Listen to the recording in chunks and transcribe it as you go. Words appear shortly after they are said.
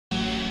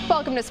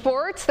welcome to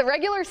sports. The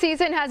regular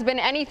season has been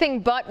anything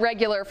but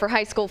regular for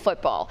high school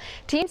football.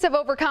 Teams have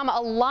overcome a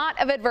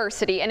lot of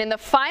adversity, and in the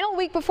final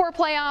week before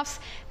playoffs,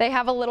 they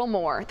have a little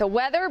more. The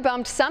weather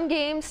bumped some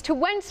games to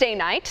Wednesday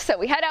night, so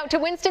we head out to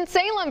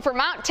Winston-Salem for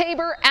Mount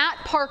Tabor at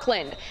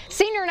Parkland.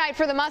 Senior night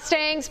for the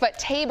Mustangs, but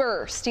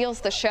Tabor steals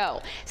the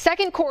show.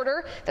 Second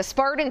quarter, the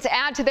Spartans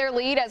add to their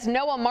lead as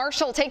Noah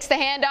Marshall takes the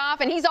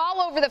handoff, and he's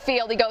all over the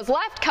field. He goes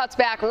left, cuts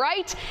back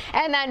right,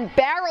 and then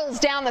barrels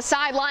down the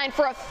sideline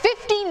for a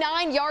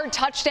 59-yard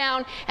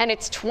touchdown, and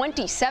it's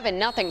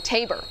 27-0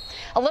 Tabor.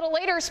 A little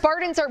later,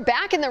 Spartans are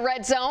back in the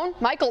red zone.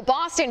 Michael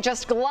Boston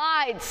just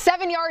glides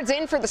 7 yards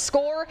in for the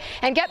score,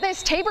 and get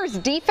this, Tabor's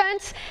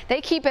defense,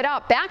 they keep it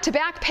up.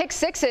 Back-to-back pick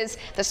sixes.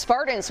 The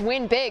Spartans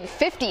win big,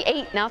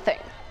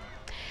 58-0.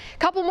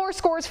 Couple more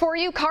scores for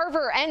you.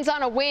 Carver ends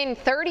on a win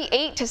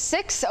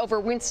 38-6 over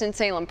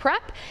Winston-Salem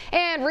Prep,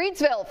 and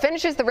Reedsville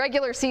finishes the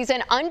regular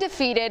season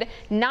undefeated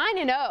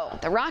 9-0.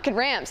 The Rocket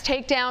Rams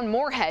take down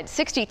Moorhead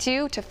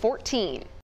 62-14.